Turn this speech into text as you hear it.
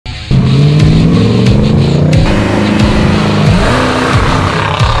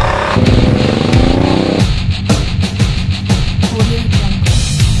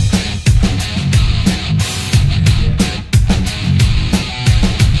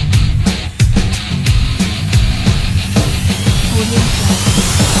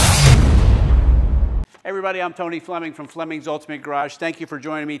everybody, I'm Tony Fleming from Fleming's Ultimate Garage. Thank you for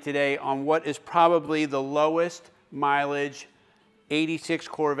joining me today on what is probably the lowest mileage 86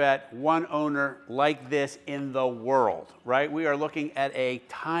 Corvette, one owner like this in the world, right? We are looking at a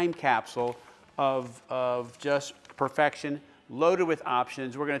time capsule of just perfection, loaded with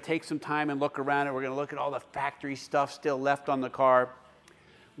options. We're gonna take some time and look around it. We're gonna look at all the factory stuff still left on the car.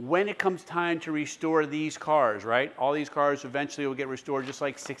 When it comes time to restore these cars, right? All these cars eventually will get restored just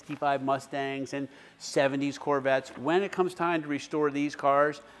like 65 Mustangs and 70s Corvettes. When it comes time to restore these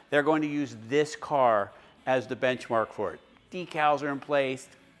cars, they're going to use this car as the benchmark for it. Decals are in place,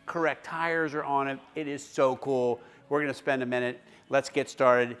 correct tires are on it. It is so cool. We're gonna spend a minute. Let's get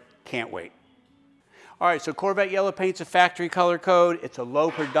started. Can't wait. All right, so Corvette yellow paint's a factory color code. It's a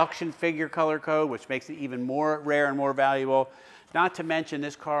low production figure color code, which makes it even more rare and more valuable. Not to mention,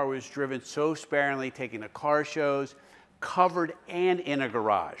 this car was driven so sparingly, taking to car shows, covered and in a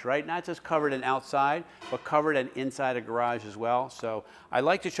garage, right? Not just covered and outside, but covered and inside a garage as well. So I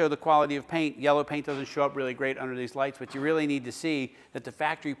like to show the quality of paint. Yellow paint doesn't show up really great under these lights, but you really need to see that the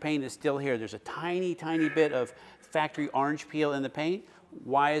factory paint is still here. There's a tiny, tiny bit of factory orange peel in the paint.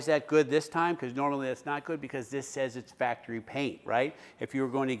 Why is that good this time? Because normally that's not good, because this says it's factory paint, right? If you were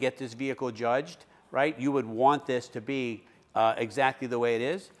going to get this vehicle judged, right, you would want this to be exactly the way it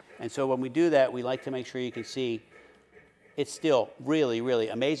is. And so when we do that, we like to make sure you can see it's still really, really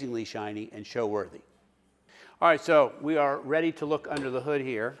amazingly shiny and show worthy. All right, so we are ready to look under the hood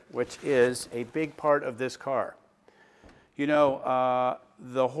here, which is a big part of this car. You know,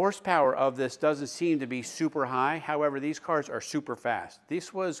 the horsepower of this doesn't seem to be super high. However, these cars are super fast.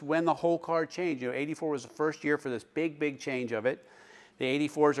 This was when the whole car changed. You know, 84 was the first year for this big, big change of it. The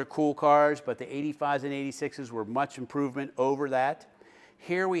 84s are cool cars, but the 85s and 86s were much improvement over that.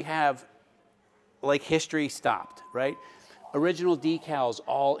 Here we have, like, history stopped, right? Original decals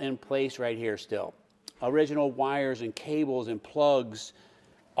all in place right here still. Original wires and cables and plugs,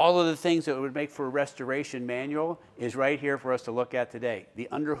 all of the things that would make for a restoration manual is right here for us to look at today. The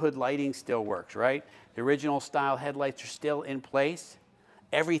underhood lighting still works, right? The original style headlights are still in place.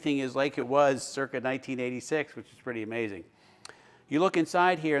 Everything is like it was circa 1986, which is pretty amazing. You look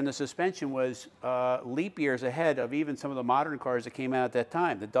inside here, and the suspension was leap years ahead of even some of the modern cars that came out at that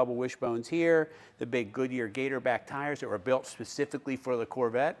time. The double wishbones here, the big Goodyear Gator back tires that were built specifically for the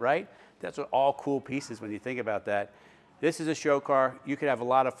Corvette, right? That's what all cool pieces when you think about that. This is a show car. You could have a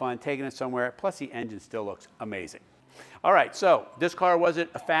lot of fun taking it somewhere, plus the engine still looks amazing. All right, so this car, was it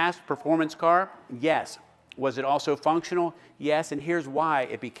a fast performance car? Yes. Was it also functional? Yes, and here's why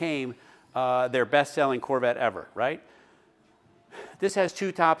it became their best-selling Corvette ever, right? This has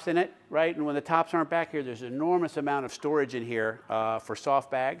two tops in it, right? And when the tops aren't back here, there's an enormous amount of storage in here for soft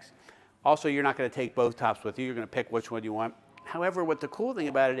bags. Also, you're not going to take both tops with you. You're going to pick which one you want. However, what the cool thing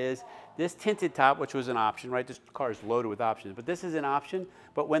about it is this tinted top, which was an option, right? This car is loaded with options, but this is an option.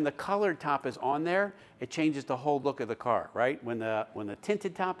 But when the colored top is on there, it changes the whole look of the car, right? When the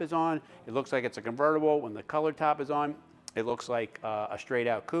tinted top is on, it looks like it's a convertible. When the colored top is on, it looks like a straight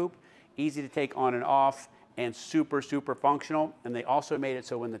out coupe. Easy to take on and off, and super, super functional. And they also made it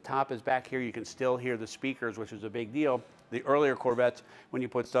so when the top is back here, you can still hear the speakers, which is a big deal. The earlier Corvettes, when you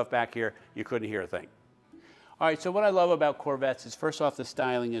put stuff back here, you couldn't hear a thing. All right, so what I love about Corvettes is, first off, the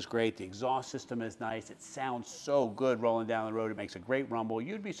styling is great. The exhaust system is nice. It sounds so good rolling down the road. It makes a great rumble.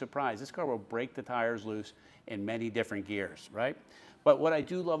 You'd be surprised. This car will break the tires loose in many different gears, right? But what I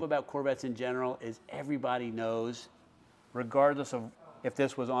do love about Corvettes in general is everybody knows, regardless of if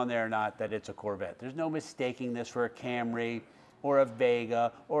this was on there or not, that it's a Corvette. There's no mistaking this for a Camry or a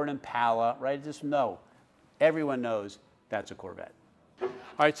Vega or an Impala, right? Just no. Everyone knows that's a Corvette. All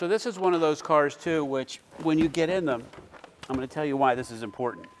right, so this is one of those cars too, which when you get in them, I'm going to tell you why this is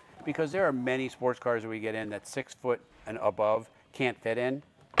important. Because there are many sports cars that we get in that 6 foot and above can't fit in.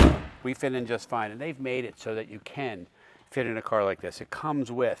 We fit in just fine, and they've made it so that you can fit in a car like this. It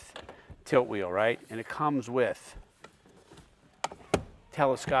comes with tilt wheel, right? And it comes with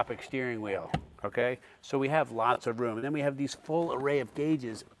telescopic steering wheel, okay? So we have lots of room. And then we have these full array of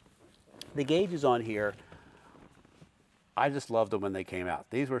gauges. The gauges on here, I just loved them when they came out.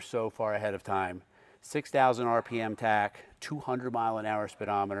 These were so far ahead of time. 6,000 RPM tach, 200 mile an hour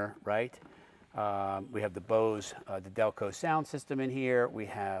speedometer, right? We have the Bose, the Delco sound system in here. We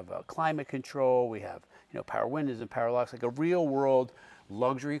have climate control. We have, you know, power windows and power locks, like a real world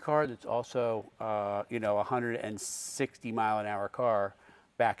luxury car that's also, you know, 160 mile an hour car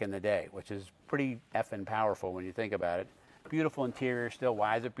back in the day, which is pretty effing powerful when you think about it. Beautiful interior still.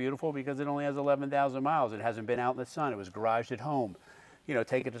 Why is it beautiful? Because it only has 11,000 miles. It hasn't been out in the sun. It was garaged at home. You know,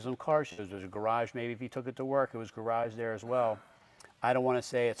 take it to some car shows. There's a garage, maybe if you took it to work, it was garaged there as well. I don't want to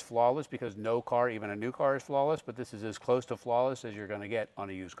say it's flawless because no car, even a new car, is flawless, but this is as close to flawless as you're going to get on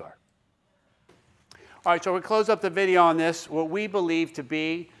a used car. All right, so we close up the video on this, what we believe to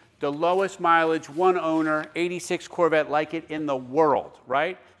be the lowest mileage, one owner, 86 Corvette like it in the world,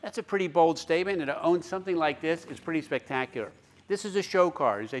 right? That's a pretty bold statement, and to own something like this is pretty spectacular. This is a show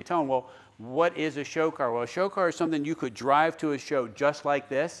car. You say, Tone, well, what is a show car? Well, a show car is something you could drive to a show just like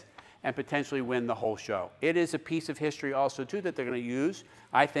this and potentially win the whole show. It is a piece of history also, too, that they're going to use,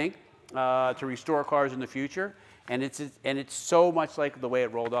 I think, to restore cars in the future. And it's so much like the way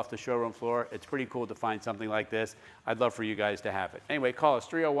it rolled off the showroom floor. It's pretty cool to find something like this. I'd love for you guys to have it. Anyway, call us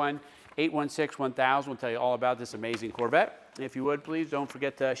 301-816-1000. We'll tell you all about this amazing Corvette. If you would, please don't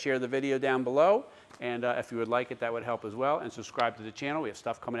forget to share the video down below. And if you would like it, that would help as well. And subscribe to the channel. We have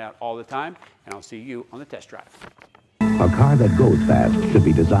stuff coming out all the time. And I'll see you on the test drive. A car that goes fast should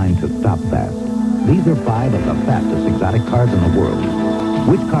be designed to stop fast. These are 5 of the fastest exotic cars in the world.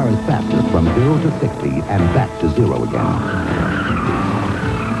 Which car is fastest from 0 to 60 and back to 0 again?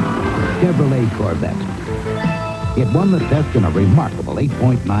 Chevrolet Corvette. It won the test in a remarkable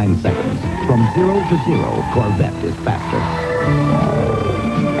 8.9 seconds. From 0 to 0, Corvette is faster.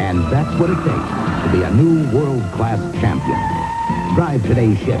 And that's what it takes to be a new world-class champion. Drive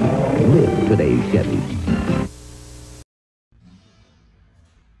today's Chevy. Live today's Chevy.